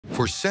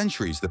For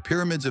centuries, the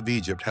pyramids of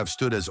Egypt have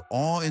stood as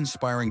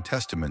awe-inspiring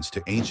testaments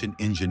to ancient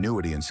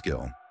ingenuity and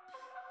skill.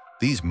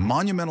 These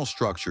monumental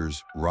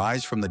structures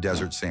rise from the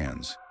desert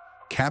sands,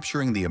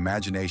 capturing the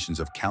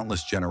imaginations of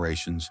countless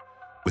generations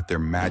with their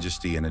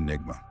majesty and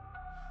enigma.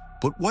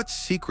 But what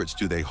secrets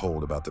do they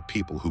hold about the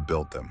people who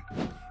built them?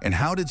 And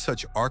how did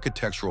such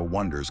architectural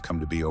wonders come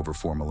to be over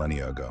 4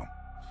 millennia ago?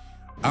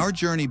 Our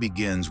journey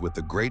begins with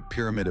the Great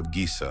Pyramid of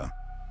Giza,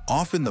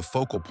 often the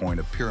focal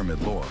point of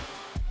pyramid lore.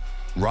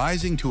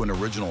 Rising to an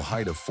original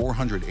height of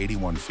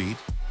 481 feet,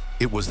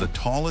 it was the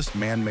tallest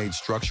man-made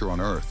structure on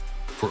Earth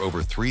for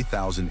over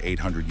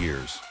 3,800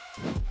 years.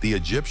 The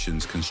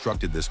Egyptians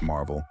constructed this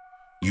marvel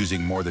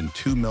using more than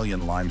 2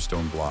 million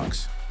limestone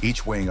blocks,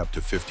 each weighing up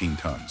to 15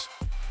 tons.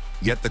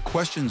 Yet the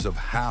questions of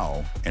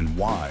how and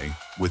why,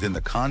 within the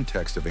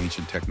context of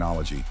ancient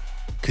technology,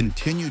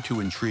 continue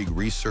to intrigue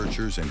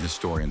researchers and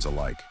historians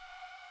alike.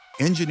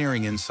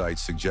 Engineering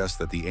insights suggest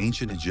that the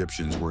ancient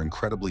Egyptians were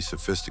incredibly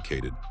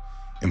sophisticated,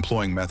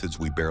 employing methods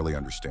we barely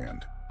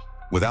understand.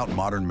 Without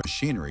modern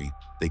machinery,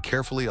 they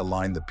carefully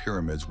aligned the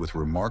pyramids with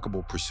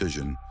remarkable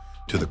precision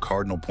to the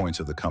cardinal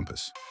points of the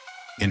compass.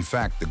 In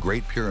fact, the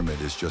Great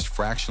Pyramid is just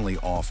fractionally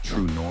off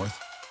true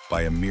north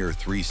by a mere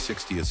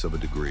 3/60ths of a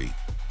degree.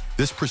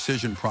 This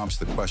precision prompts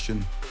the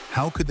question,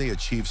 how could they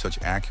achieve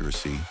such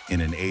accuracy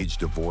in an age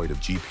devoid of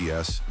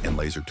GPS and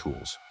laser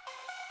tools?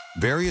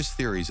 Various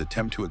theories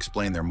attempt to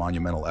explain their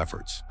monumental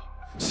efforts.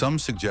 Some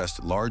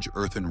suggest large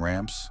earthen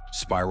ramps,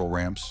 spiral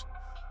ramps,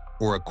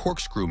 or a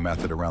corkscrew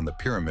method around the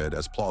pyramid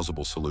as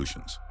plausible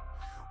solutions.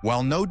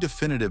 While no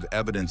definitive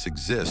evidence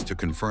exists to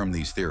confirm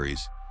these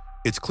theories,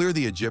 it's clear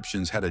the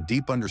Egyptians had a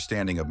deep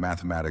understanding of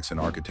mathematics and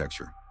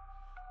architecture.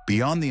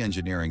 Beyond the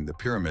engineering, the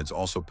pyramids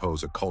also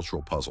pose a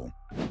cultural puzzle.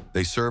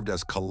 They served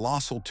as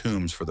colossal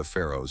tombs for the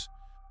pharaohs,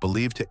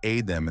 believed to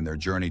aid them in their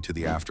journey to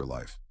the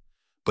afterlife.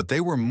 But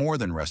they were more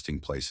than resting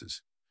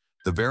places.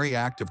 The very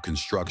act of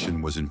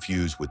construction was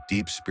infused with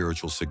deep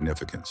spiritual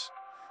significance,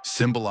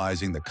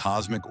 symbolizing the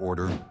cosmic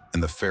order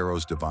and the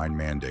pharaoh's divine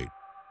mandate.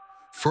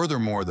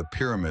 Furthermore, the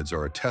pyramids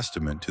are a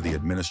testament to the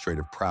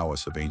administrative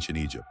prowess of ancient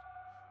Egypt.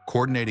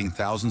 Coordinating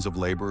thousands of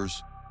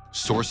laborers,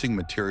 sourcing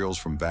materials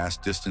from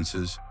vast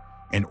distances,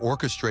 and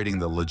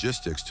orchestrating the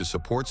logistics to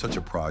support such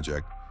a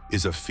project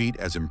is a feat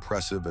as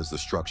impressive as the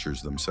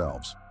structures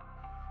themselves.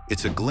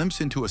 It's a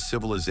glimpse into a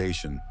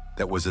civilization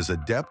that was as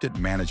adept at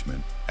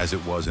management as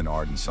it was in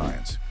art and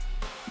science.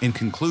 In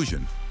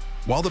conclusion,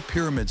 while the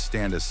pyramids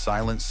stand as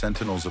silent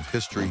sentinels of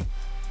history,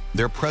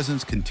 their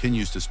presence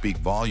continues to speak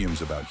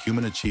volumes about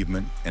human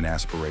achievement and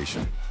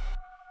aspiration.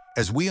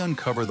 As we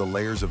uncover the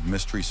layers of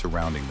mystery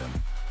surrounding them,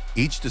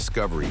 each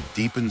discovery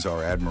deepens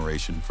our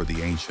admiration for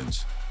the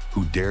ancients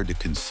who dared to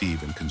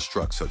conceive and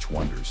construct such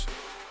wonders.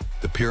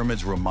 The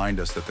pyramids remind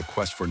us that the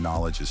quest for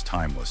knowledge is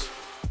timeless,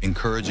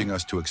 encouraging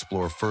us to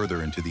explore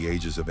further into the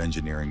ages of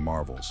engineering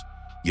marvels,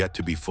 yet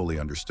to be fully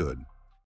understood.